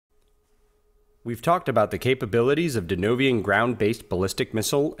We've talked about the capabilities of Denovian ground-based ballistic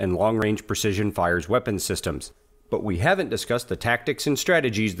missile and long-range precision fires weapons systems, but we haven't discussed the tactics and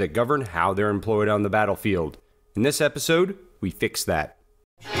strategies that govern how they're employed on the battlefield. In this episode, we fix that.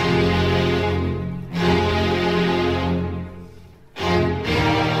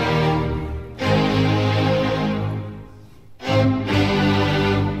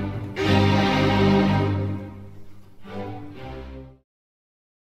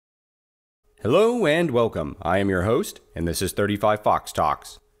 Hello and welcome. I am your host, and this is 35 Fox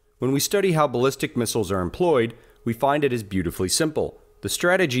Talks. When we study how ballistic missiles are employed, we find it is beautifully simple. The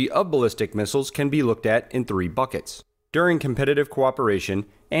strategy of ballistic missiles can be looked at in three buckets. During competitive cooperation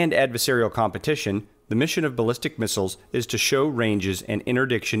and adversarial competition, the mission of ballistic missiles is to show ranges and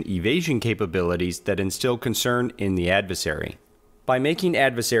interdiction evasion capabilities that instill concern in the adversary. By making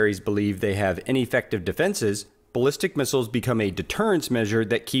adversaries believe they have ineffective defenses, ballistic missiles become a deterrence measure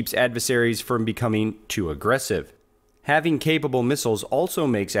that keeps adversaries from becoming too aggressive. Having capable missiles also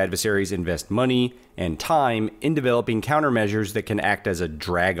makes adversaries invest money and time in developing countermeasures that can act as a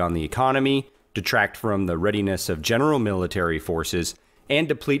drag on the economy, detract from the readiness of general military forces, and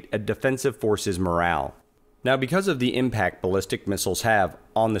deplete a defensive force's morale. Now, because of the impact ballistic missiles have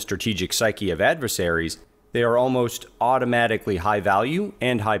on the strategic psyche of adversaries, they are almost automatically high value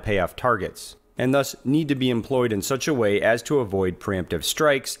and high payoff targets, and thus need to be employed in such a way as to avoid preemptive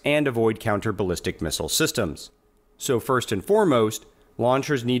strikes and avoid counter-ballistic missile systems. So first and foremost,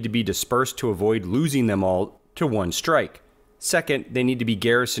 launchers need to be dispersed to avoid losing them all to one strike. Second, they need to be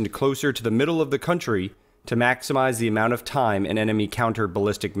garrisoned closer to the middle of the country to maximize the amount of time an enemy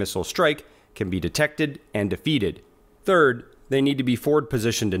counter-ballistic missile strike can be detected and defeated. Third, they need to be forward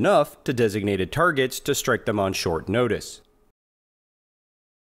positioned enough to designated targets to strike them on short notice.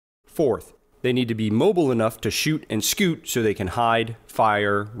 Fourth, they need to be mobile enough to shoot and scoot so they can hide,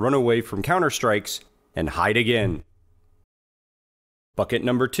 fire, run away from counterstrikes, and hide again. Bucket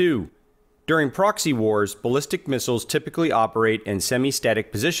number 2. During proxy wars, ballistic missiles typically operate in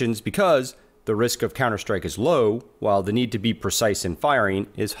semi-static positions because the risk of counterstrike is low, while the need to be precise in firing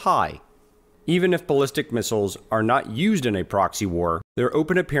is high. Even if ballistic missiles are not used in a proxy war, their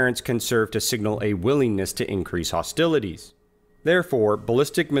open appearance can serve to signal a willingness to increase hostilities. Therefore,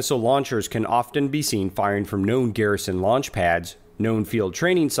 ballistic missile launchers can often be seen firing from known garrison launch pads, known field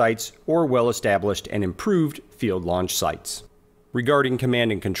training sites, or well-established and improved field launch sites. Regarding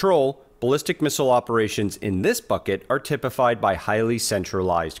command and control, ballistic missile operations in this bucket are typified by highly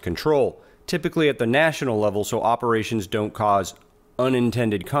centralized control, typically at the national level so operations don't cause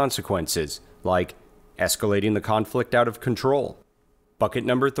unintended consequences, like escalating the conflict out of control. Bucket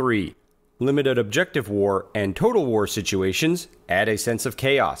number 3. Limited objective war and total war situations add a sense of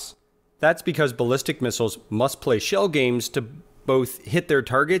chaos. That's because ballistic missiles must play shell games to both hit their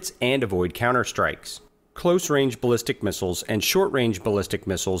targets and avoid counterstrikes. Close-range ballistic missiles and short-range ballistic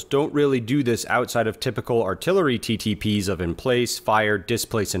missiles don't really do this outside of typical artillery TTPs of in place, fire,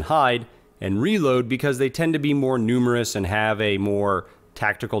 displace, and hide, and reload because they tend to be more numerous and have a more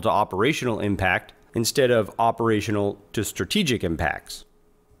tactical to operational impact instead of operational to strategic impacts.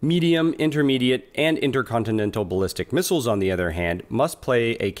 Medium, intermediate, and intercontinental ballistic missiles, on the other hand, must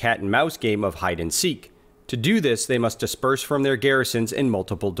play a cat-and-mouse game of hide-and-seek. To do this, they must disperse from their garrisons in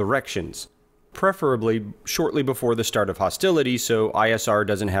multiple directions, preferably shortly before the start of hostilities so ISR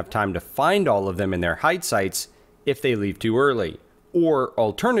doesn't have time to find all of them in their hide sites if they leave too early. Or,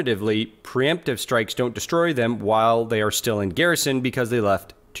 alternatively, preemptive strikes don't destroy them while they are still in garrison because they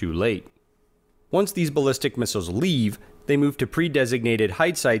left too late. Once these ballistic missiles leave, they move to pre-designated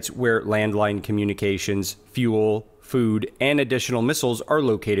hide sites where landline communications, fuel, food, and additional missiles are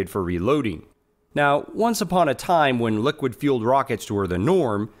located for reloading. Now, once upon a time when liquid-fueled rockets were the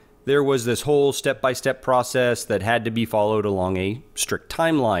norm, there was this whole step-by-step process that had to be followed along a strict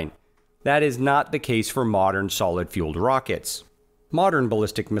timeline. That is not the case for modern solid-fueled rockets. Modern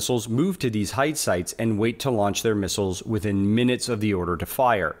ballistic missiles move to these hide sites and wait to launch their missiles within minutes of the order to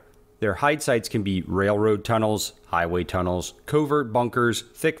fire. Their hide sites can be railroad tunnels, highway tunnels, covert bunkers,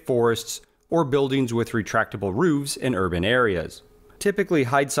 thick forests, or buildings with retractable roofs in urban areas. Typically,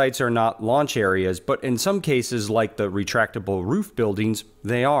 hide sites are not launch areas, but in some cases, like the retractable roof buildings,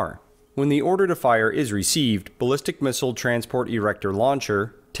 they are. When the order to fire is received, Ballistic Missile Transport Erector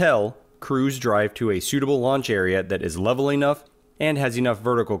Launcher, TEL, crews drive to a suitable launch area that is level enough and has enough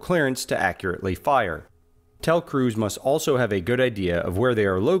vertical clearance to accurately fire. TEL crews must also have a good idea of where they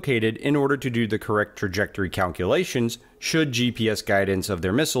are located in order to do the correct trajectory calculations should GPS guidance of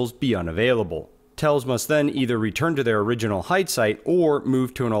their missiles be unavailable. TELs must then either return to their original hide site or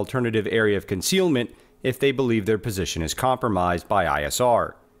move to an alternative area of concealment if they believe their position is compromised by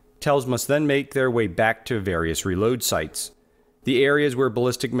ISR. TELs must then make their way back to various reload sites. The areas where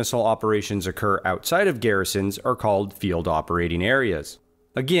ballistic missile operations occur outside of garrisons are called field operating areas.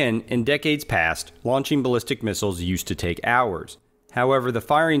 Again, in decades past, launching ballistic missiles used to take hours. However, the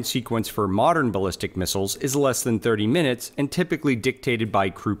firing sequence for modern ballistic missiles is less than 30 minutes and typically dictated by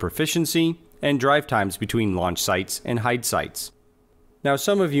crew proficiency and drive times between launch sites and hide sites. Now,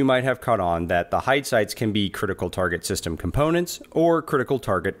 some of you might have caught on that the hide sites can be critical target system components or critical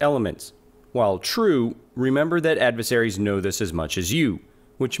target elements. While true, remember that adversaries know this as much as you,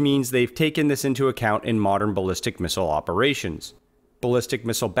 which means they've taken this into account in modern ballistic missile operations. Ballistic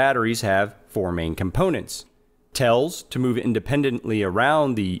missile batteries have 4 main components: TELs to move independently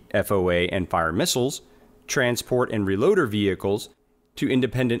around the FOA and fire missiles, transport and reloader vehicles to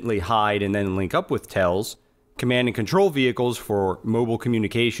independently hide and then link up with TELs, command and control vehicles for mobile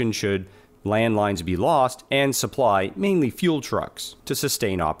communication should landlines be lost, and supply, mainly fuel trucks, to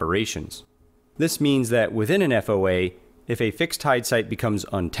sustain operations. This means that within an FOA, if a fixed hide site becomes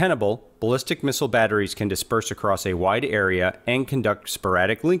untenable, ballistic missile batteries can disperse across a wide area and conduct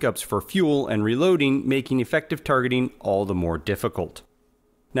sporadic linkups for fuel and reloading, making effective targeting all the more difficult.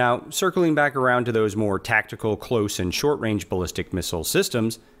 Now, circling back around to those more tactical, close, and short-range ballistic missile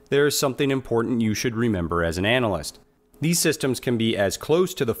systems, there is something important you should remember as an analyst. These systems can be as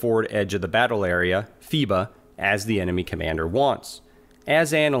close to the forward edge of the battle area, FEBA, as the enemy commander wants.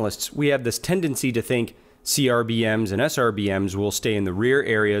 As analysts, we have this tendency to think CRBMs and SRBMs will stay in the rear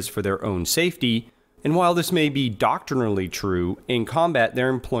areas for their own safety, and while this may be doctrinally true, in combat their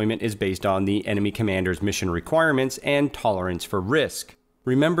employment is based on the enemy commander's mission requirements and tolerance for risk.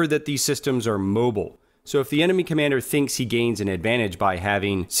 Remember that these systems are mobile, so if the enemy commander thinks he gains an advantage by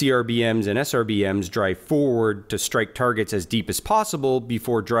having CRBMs and SRBMs drive forward to strike targets as deep as possible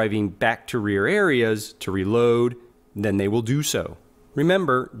before driving back to rear areas to reload, then they will do so.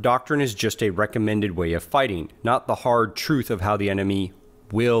 Remember, doctrine is just a recommended way of fighting, not the hard truth of how the enemy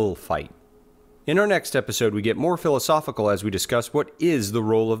will fight. In our next episode, we get more philosophical as we discuss what is the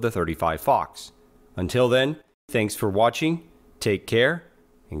role of the 35 Fox. Until then, thanks for watching, take care,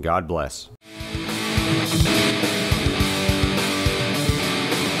 and God bless.